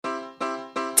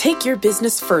Take your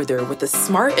business further with the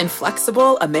smart and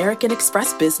flexible American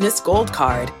Express Business Gold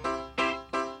Card.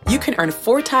 You can earn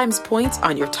 4 times points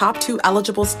on your top 2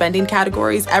 eligible spending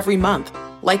categories every month,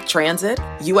 like transit,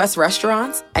 U.S.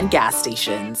 restaurants, and gas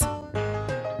stations.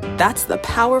 That's the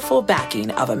powerful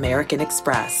backing of American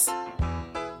Express.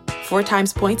 4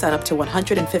 times points on up to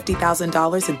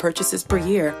 $150,000 in purchases per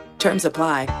year. Terms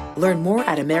apply. Learn more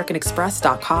at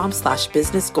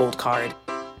americanexpress.com/businessgoldcard.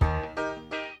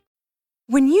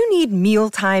 When you need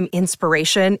mealtime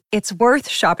inspiration, it's worth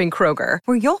shopping Kroger,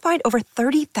 where you'll find over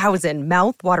 30,000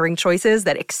 mouth-watering choices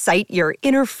that excite your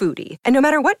inner foodie. And no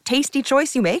matter what tasty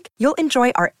choice you make, you'll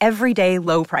enjoy our everyday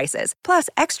low prices, plus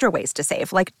extra ways to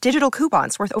save, like digital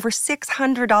coupons worth over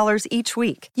 $600 each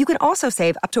week. You can also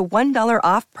save up to $1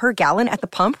 off per gallon at the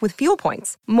pump with fuel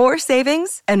points. More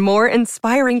savings and more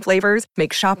inspiring flavors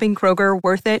make shopping Kroger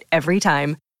worth it every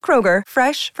time. Kroger,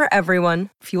 fresh for everyone.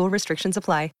 Fuel restrictions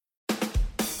apply.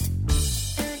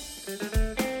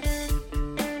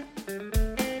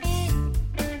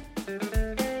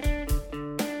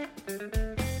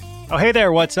 Oh, hey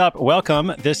there, what's up?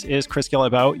 Welcome. This is Chris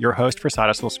Guillebeau, your host for Side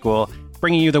Hustle School,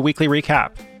 bringing you the weekly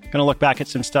recap. Going to look back at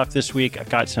some stuff this week. I've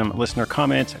got some listener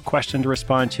comments, a question to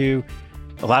respond to.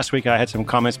 Last week, I had some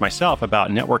comments myself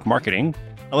about network marketing.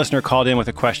 A listener called in with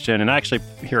a question, and I actually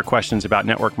hear questions about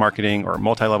network marketing or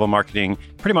multi-level marketing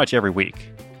pretty much every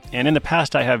week. And in the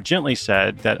past, I have gently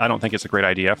said that I don't think it's a great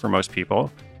idea for most people.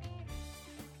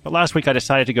 But last week, I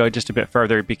decided to go just a bit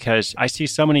further because I see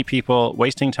so many people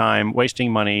wasting time,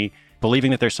 wasting money, believing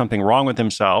that there's something wrong with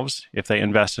themselves if they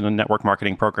invest in a network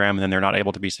marketing program and then they're not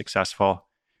able to be successful.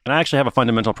 And I actually have a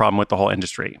fundamental problem with the whole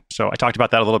industry. So I talked about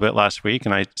that a little bit last week,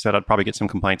 and I said I'd probably get some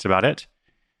complaints about it.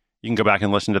 You can go back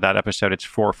and listen to that episode. It's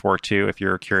 442 if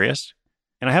you're curious.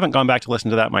 And I haven't gone back to listen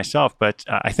to that myself, but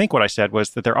I think what I said was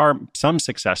that there are some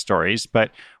success stories, but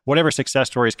whatever success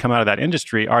stories come out of that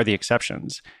industry are the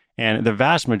exceptions. And the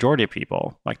vast majority of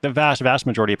people, like the vast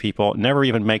majority of people, never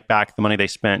even make back the money they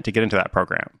spent to get into that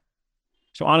program.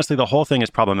 So honestly, the whole thing is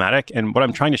problematic. And what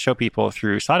I'm trying to show people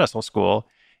through Side Hustle School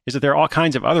is that there are all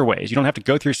kinds of other ways. You don't have to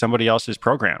go through somebody else's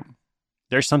program.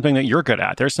 There's something that you're good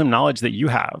at. There's some knowledge that you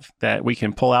have that we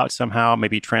can pull out somehow,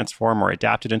 maybe transform or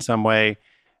adapt it in some way. And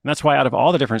that's why out of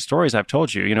all the different stories I've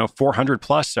told you, 400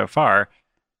 plus so far,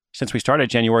 since we started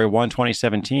January 1,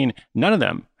 2017, none of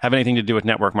them have anything to do with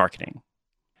network marketing.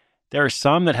 There are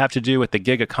some that have to do with the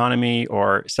gig economy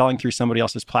or selling through somebody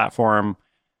else's platform,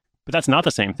 but that's not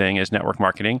the same thing as network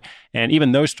marketing. And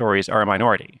even those stories are a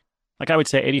minority. Like I would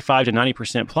say 85 to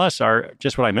 90% plus are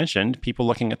just what I mentioned, people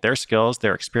looking at their skills,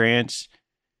 their experience,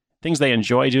 things they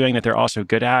enjoy doing that they're also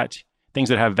good at, things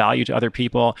that have value to other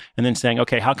people, and then saying,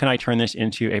 okay, how can I turn this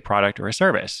into a product or a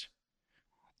service?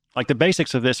 Like the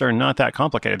basics of this are not that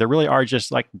complicated. There really are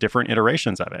just like different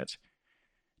iterations of it.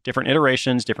 Different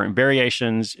iterations, different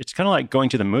variations. It's kind of like going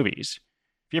to the movies.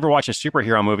 If you ever watch a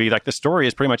superhero movie, like the story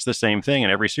is pretty much the same thing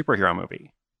in every superhero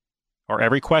movie or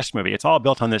every quest movie. It's all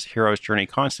built on this hero's journey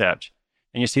concept.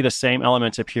 And you see the same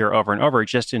elements appear over and over,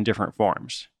 just in different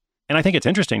forms. And I think it's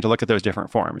interesting to look at those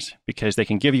different forms because they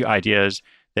can give you ideas.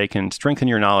 They can strengthen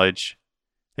your knowledge.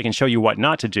 They can show you what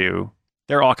not to do.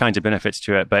 There are all kinds of benefits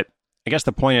to it. But I guess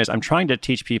the point is I'm trying to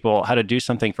teach people how to do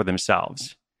something for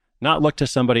themselves. Not look to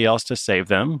somebody else to save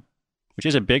them, which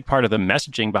is a big part of the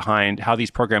messaging behind how these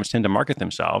programs tend to market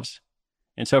themselves.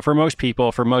 And so for most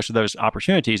people, for most of those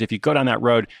opportunities, if you go down that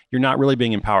road, you're not really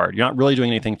being empowered. You're not really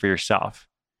doing anything for yourself.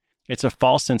 It's a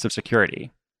false sense of security.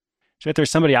 So if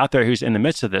there's somebody out there who's in the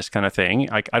midst of this kind of thing,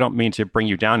 I don't mean to bring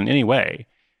you down in any way.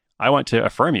 I want to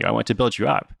affirm you. I want to build you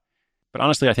up. But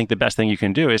honestly, I think the best thing you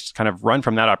can do is kind of run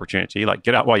from that opportunity, like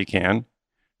get out while you can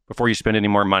before you spend any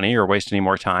more money or waste any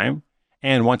more time.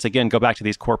 And once again, go back to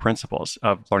these core principles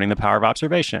of learning the power of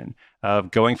observation, of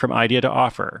going from idea to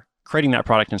offer, creating that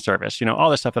product and service,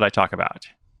 all the stuff that I talk about.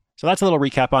 So that's a little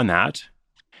recap on that.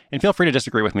 And feel free to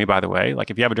disagree with me, by the way. Like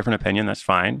if you have a different opinion, that's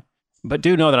fine. But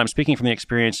do know that I'm speaking from the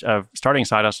experience of starting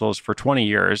side hustles for 20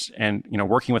 years and,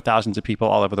 working with thousands of people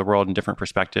all over the world in different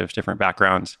perspectives, different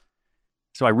backgrounds.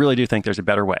 So I really do think there's a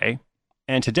better way.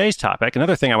 And today's topic,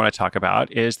 another thing I want to talk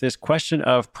about is this question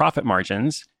of profit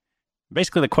margins.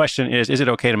 Basically, the question is it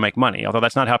okay to make money? Although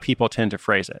that's not how people tend to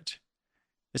phrase it.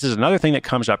 This is another thing that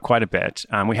comes up quite a bit.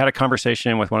 We had a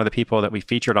conversation with one of the people that we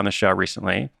featured on the show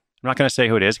recently. I'm not going to say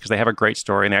who it is because they have a great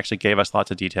story and they actually gave us lots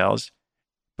of details.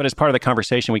 But as part of the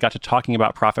conversation, we got to talking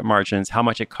about profit margins, how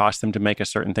much it costs them to make a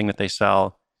certain thing that they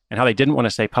sell, and how they didn't want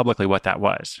to say publicly what that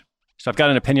was. So I've got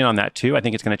an opinion on that too. I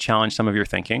think it's going to challenge some of your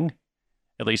thinking,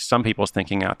 at least some people's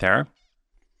thinking out there.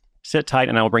 Sit tight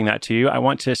and I will bring that to you. I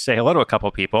want to say hello to a couple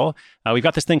of people. We've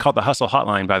got this thing called the Hustle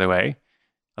Hotline, by the way.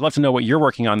 I'd love to know what you're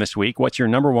working on this week. What's your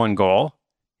number one goal?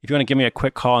 If you want to give me a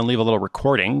quick call and leave a little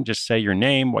recording, just say your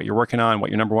name, what you're working on, what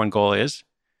your number one goal is.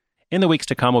 In the weeks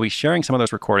to come, we'll be sharing some of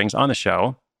those recordings on the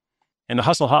show. And the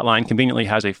Hustle Hotline conveniently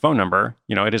has a phone number.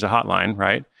 It is a hotline,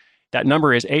 right? That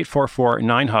number is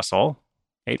 844-9HUSTLE,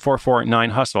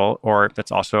 844-9HUSTLE, or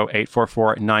that's also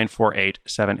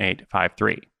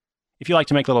 844-948-7853. If you like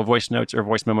to make little voice notes or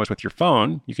voice memos with your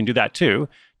phone, you can do that too.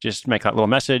 Just make that little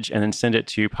message and then send it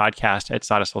to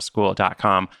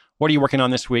podcast@sidehustleschool.com. What are you working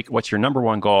on this week? What's your number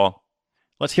one goal?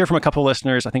 Let's hear from a couple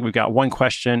listeners. I think we've got one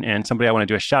question and somebody I want to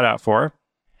do a shout out for.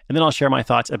 And then I'll share my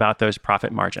thoughts about those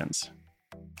profit margins.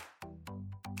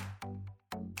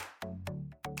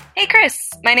 Hey, Chris.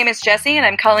 My name is Jessie, and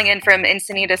I'm calling in from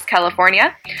Encinitas,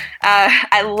 California.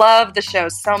 I love the show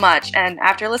so much, and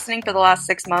after listening for the last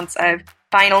 6 months, I've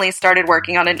finally started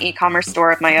working on an e-commerce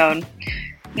store of my own.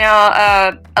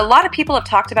 Now, a lot of people have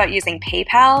talked about using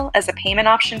PayPal as a payment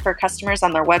option for customers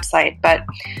on their website, but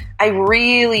I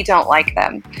really don't like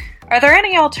them. Are there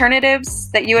any alternatives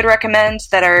that you would recommend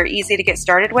that are easy to get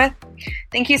started with?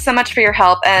 Thank you so much for your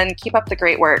help, and keep up the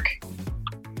great work.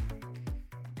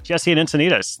 Jessie and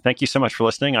Encinitas, thank you so much for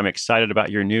listening. I'm excited about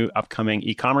your new upcoming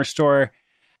e-commerce store.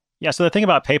 Yeah, so the thing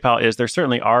about PayPal is there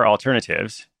certainly are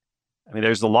alternatives.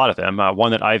 There's a lot of them.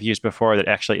 One that I've used before that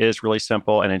actually is really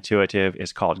simple and intuitive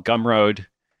is called Gumroad.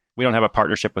 We don't have a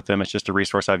partnership with them. It's just a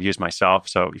resource I've used myself.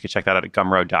 So you can check that out at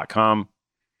gumroad.com.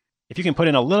 If you can put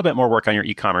in a little bit more work on your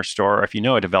e-commerce store, or if you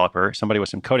know a developer, somebody with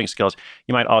some coding skills,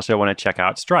 you might also want to check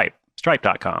out Stripe,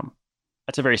 stripe.com.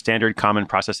 That's a very standard common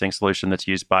processing solution that's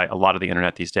used by a lot of the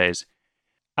internet these days.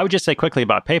 I would just say quickly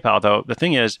about PayPal, though, the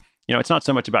thing is, it's not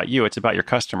so much about you, it's about your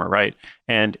customer, right?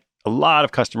 And a lot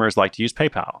of customers like to use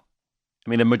PayPal.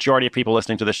 The majority of people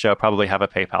listening to this show probably have a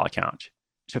PayPal account.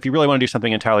 So if you really want to do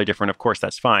something entirely different, of course,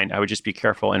 that's fine. I would just be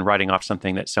careful in writing off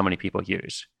something that so many people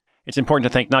use. It's important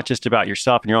to think not just about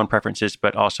yourself and your own preferences,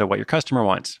 but also what your customer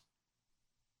wants.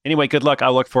 Anyway, good luck.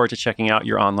 I'll look forward to checking out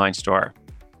your online store.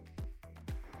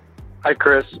 Hi,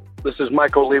 Chris. This is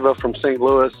Mike Oliva from St.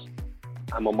 Louis.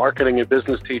 I'm a marketing and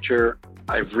business teacher.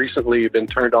 I've recently been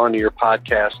turned on to your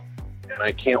podcast, and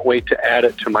I can't wait to add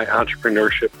it to my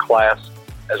entrepreneurship class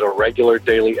as a regular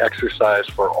daily exercise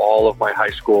for all of my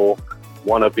high school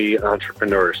wannabe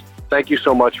entrepreneurs. Thank you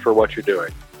so much for what you're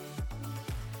doing.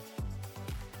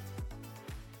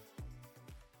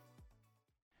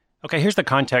 Okay, here's the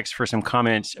context for some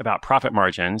comments about profit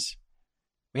margins.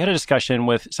 We had a discussion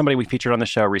with somebody we featured on the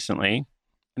show recently, and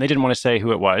they didn't want to say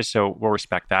who it was, so we'll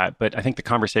respect that. But I think the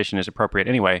conversation is appropriate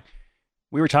anyway.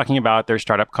 We were talking about their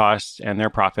startup costs and their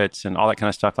profits and all that kind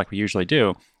of stuff like we usually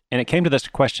do. And it came to this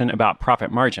question about profit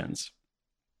margins.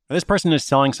 Now, this person is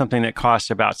selling something that costs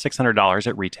about $600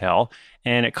 at retail,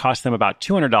 and it costs them about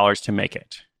 $200 to make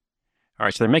it. All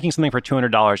right, so they're making something for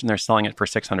 $200 and they're selling it for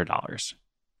 $600.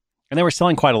 And they were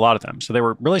selling quite a lot of them, so they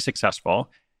were really successful.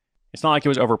 It's not like it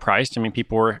was overpriced.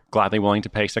 People were gladly willing to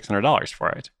pay $600 for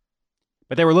it.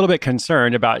 But they were a little bit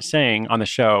concerned about saying on the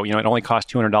show, it only costs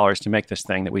 $200 to make this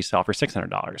thing that we sell for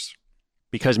 $600.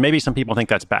 Because maybe some people think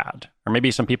that's bad. Or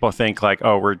maybe some people think like,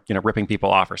 oh, we're ripping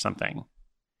people off or something.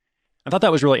 I thought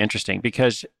that was really interesting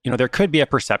because, there could be a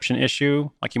perception issue.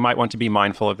 Like you might want to be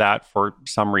mindful of that for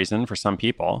some reason for some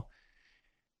people.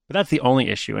 But that's the only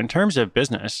issue. In terms of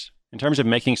business, in terms of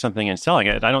making something and selling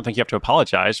it, I don't think you have to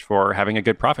apologize for having a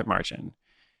good profit margin.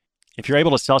 If you're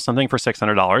able to sell something for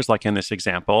 $600, like in this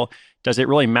example, does it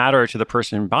really matter to the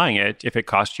person buying it if it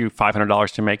costs you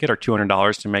 $500 to make it or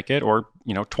 $200 to make it or,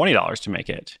 $20 to make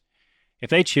it? If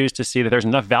they choose to see that there's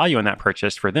enough value in that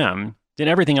purchase for them, then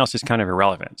everything else is kind of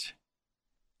irrelevant.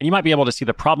 And you might be able to see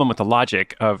the problem with the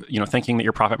logic of, thinking that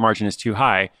your profit margin is too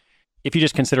high if you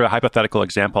just consider a hypothetical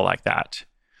example like that.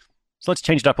 So let's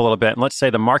change it up a little bit. And let's say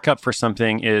the markup for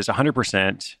something is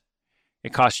 100%.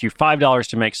 It costs you $5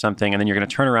 to make something, and then you're going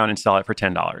to turn around and sell it for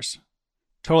 $10.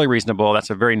 Totally reasonable.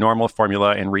 That's a very normal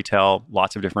formula in retail,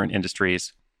 lots of different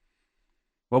industries.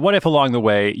 Well, what if along the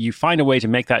way, you find a way to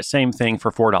make that same thing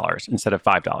for $4 instead of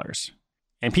 $5?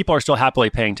 And people are still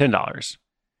happily paying $10.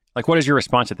 Like, what is your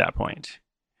response at that point?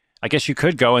 I guess you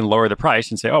could go and lower the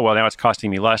price and say, oh, well, now it's costing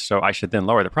me less, so I should then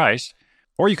lower the price.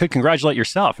 Or you could congratulate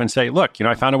yourself and say, look,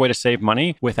 I found a way to save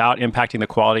money without impacting the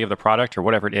quality of the product or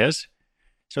whatever it is.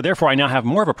 So therefore, I now have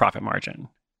more of a profit margin.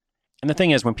 And the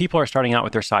thing is, when people are starting out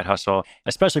with their side hustle,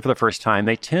 especially for the first time,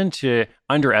 they tend to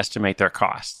underestimate their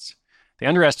costs. They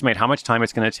underestimate how much time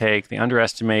it's going to take. They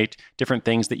underestimate different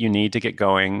things that you need to get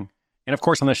going. And of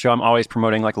course, on the show, I'm always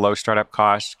promoting like low startup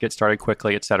costs, get started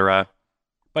quickly, etc.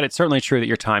 But it's certainly true that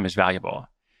your time is valuable.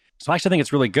 So I actually think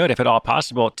it's really good, if at all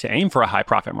possible, to aim for a high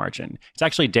profit margin. It's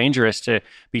actually dangerous to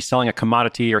be selling a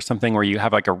commodity or something where you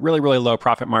have like a really, really low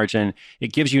profit margin.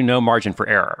 It gives you no margin for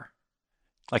error.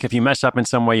 Like if you mess up in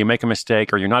some way, you make a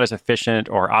mistake, or you're not as efficient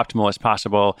or optimal as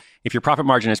possible, if your profit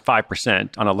margin is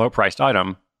 5% on a low priced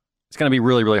item, it's going to be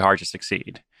really, really hard to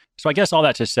succeed. So I guess all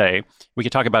that to say, we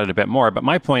could talk about it a bit more, but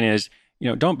my point is,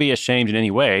 don't be ashamed in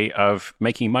any way of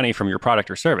making money from your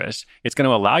product or service. It's going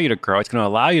to allow you to grow. It's going to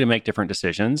allow you to make different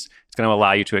decisions. It's going to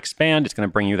allow you to expand. It's going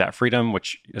to bring you that freedom,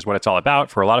 which is what it's all about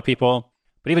for a lot of people.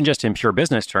 But even just in pure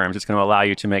business terms, it's going to allow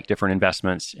you to make different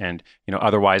investments and,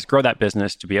 otherwise grow that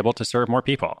business to be able to serve more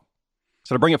people.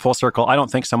 So to bring it full circle, I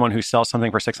don't think someone who sells something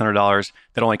for $600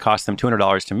 that only costs them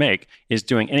 $200 to make is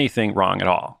doing anything wrong at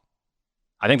all.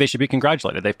 I think they should be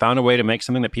congratulated. They found a way to make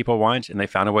something that people want, and they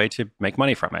found a way to make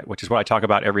money from it, which is what I talk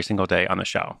about every single day on the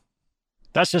show.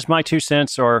 That's just my 2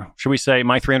 cents, or should we say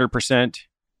my 300%.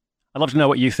 I'd love to know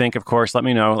what you think, of course. Let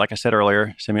me know. Like I said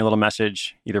earlier, send me a little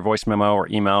message, either voice memo or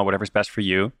email, whatever's best for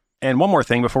you. And one more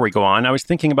thing before we go on. I was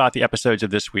thinking about the episodes of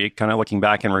this week, kind of looking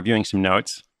back and reviewing some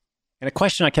notes. And a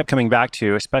question I kept coming back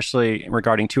to, especially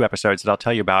regarding 2 episodes that I'll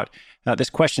tell you about,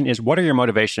 this question is, what are your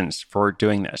motivations for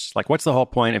doing this? Like, what's the whole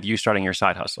point of you starting your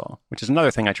side hustle? Which is another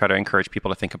thing I try to encourage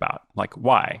people to think about. Like,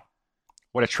 why?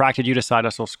 What attracted you to Side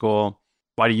Hustle School?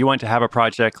 Why do you want to have a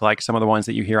project like some of the ones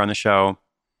that you hear on the show?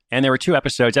 And there were 2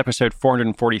 episodes, episode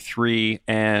 443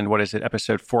 and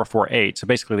episode 448. So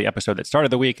basically the episode that started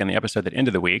the week and the episode that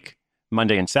ended the week,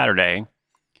 Monday and Saturday.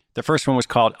 The first one was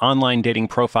called Online Dating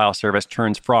Profile Service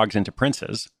Turns Frogs into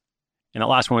Princes. And the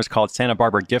last one was called Santa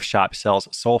Barbara Gift Shop Sells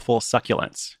Soulful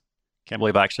Succulents. Can't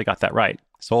believe I actually got that right.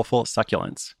 Soulful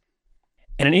Succulents.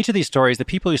 And in each of these stories, the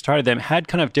people who started them had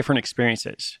kind of different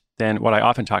experiences than what I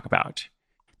often talk about.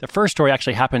 The first story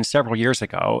actually happened several years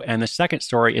ago, and the second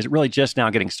story is really just now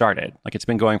getting started. Like it's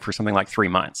been going for something like 3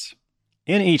 months.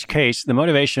 In each case, the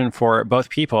motivation for both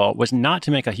people was not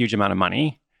to make a huge amount of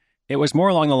money. It was more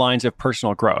along the lines of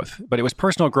personal growth, but it was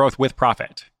personal growth with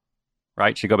profit,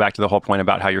 right? To go back to the whole point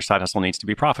about how your side hustle needs to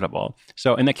be profitable.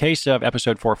 So in the case of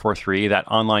episode 443, that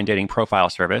online dating profile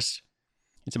service,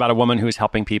 it's about a woman who is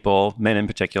helping people, men in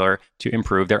particular, to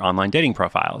improve their online dating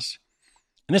profiles.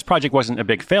 And this project wasn't a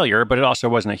big failure, but it also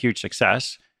wasn't a huge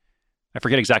success. I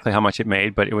forget exactly how much it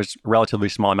made, but it was a relatively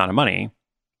small amount of money.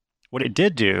 What it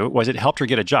did do was it helped her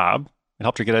get a job. It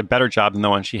helped her get a better job than the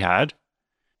one she had.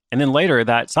 And then later,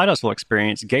 that side hustle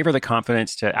experience gave her the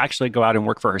confidence to actually go out and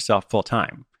work for herself full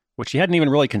time, which she hadn't even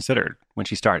really considered when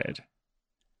she started.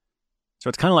 So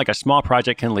it's kind of like a small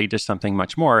project can lead to something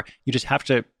much more. You just have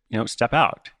to, step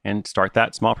out and start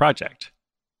that small project.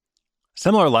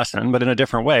 Similar lesson, but in a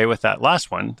different way with that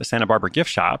last one, the Santa Barbara gift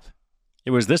shop.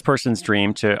 It was this person's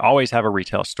dream to always have a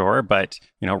retail store, but,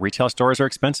 retail stores are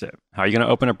expensive. How are you going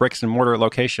to open a bricks and mortar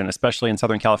location, especially in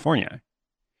Southern California?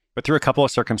 But through a couple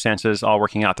of circumstances all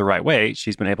working out the right way,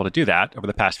 she's been able to do that over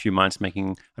the past few months,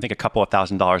 making, I think, a couple of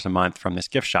 $1,000s a month from this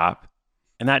gift shop.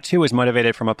 And that, too, was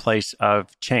motivated from a place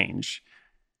of change.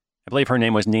 I believe her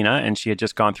name was Nina, and she had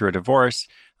just gone through a divorce.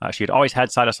 She had always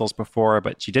had side hustles before,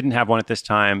 but she didn't have one at this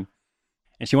time.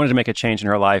 And she wanted to make a change in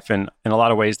her life. And in a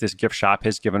lot of ways, this gift shop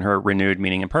has given her renewed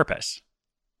meaning and purpose.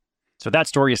 So that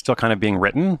story is still kind of being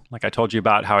written. Like I told you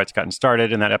about how it's gotten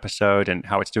started in that episode and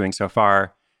how it's doing so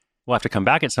far. We'll have to come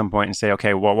back at some point and say,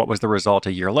 okay, well, what was the result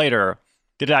a year later?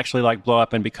 Did it actually blow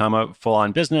up and become a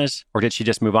full-on business? Or did she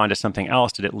just move on to something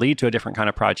else? Did it lead to a different kind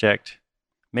of project?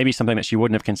 Maybe something that she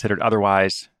wouldn't have considered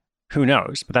otherwise. Who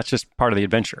knows? But that's just part of the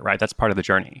adventure, right? That's part of the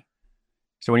journey.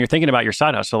 So when you're thinking about your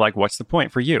side hustle, what's the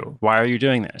point for you? Why are you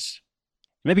doing this?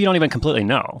 Maybe you don't even completely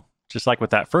know. Just like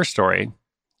with that first story,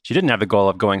 she didn't have the goal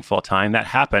of going full-time. That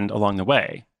happened along the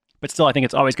way. But still, I think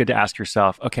it's always good to ask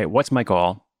yourself, okay, what's my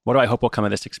goal? What do I hope will come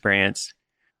of this experience?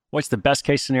 What's the best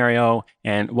case scenario?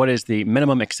 And what is the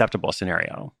minimum acceptable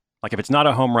scenario? If it's not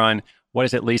a home run, what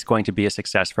is at least going to be a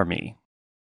success for me?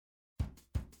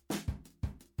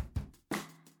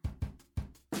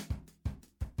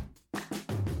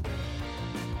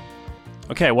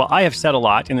 Okay, well, I have said a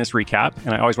lot in this recap,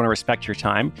 and I always want to respect your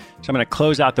time. So I'm going to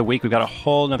close out the week. We've got a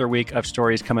whole another week of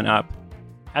stories coming up.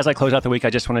 As I close out the week, I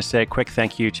just want to say a quick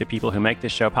thank you to people who make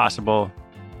this show possible.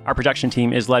 Our production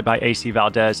team is led by AC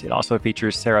Valdez. It also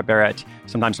features Sarah Barrett,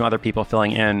 sometimes some other people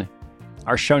filling in.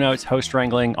 Our show notes, host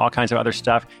wrangling, all kinds of other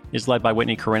stuff is led by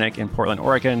Whitney Korinick in Portland,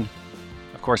 Oregon.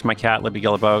 Of course, my cat, Libby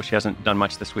Guillebeau, she hasn't done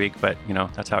much this week, but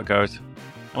that's how it goes.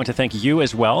 I want to thank you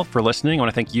as well for listening. I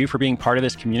want to thank you for being part of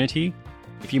this community.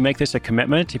 If you make this a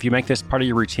commitment, if you make this part of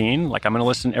your routine, I'm going to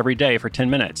listen every day for 10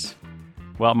 minutes.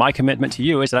 Well, my commitment to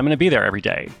you is that I'm going to be there every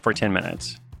day for 10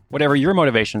 minutes. Whatever your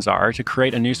motivations are to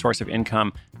create a new source of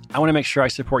income, I want to make sure I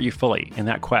support you fully in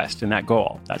that quest, in that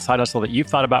goal, that side hustle that you've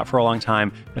thought about for a long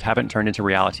time but haven't turned into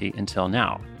reality until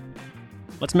now.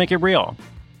 Let's make it real.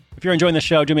 If you're enjoying the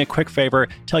show, do me a quick favor,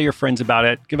 tell your friends about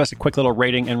it, give us a quick little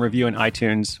rating and review in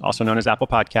iTunes, also known as Apple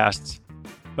Podcasts.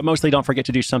 But mostly don't forget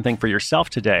to do something for yourself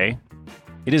today.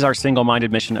 It is our single-minded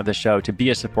mission of the show to be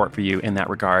a support for you in that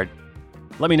regard.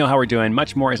 Let me know how we're doing.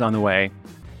 Much more is on the way.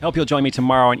 I hope you'll join me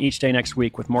tomorrow and each day next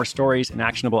week with more stories and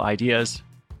actionable ideas.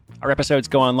 Our episodes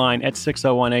go online at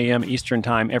 6:01 a.m. Eastern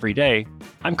Time every day.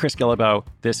 I'm Chris Guillebeau.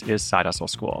 This is Side Hustle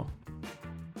School.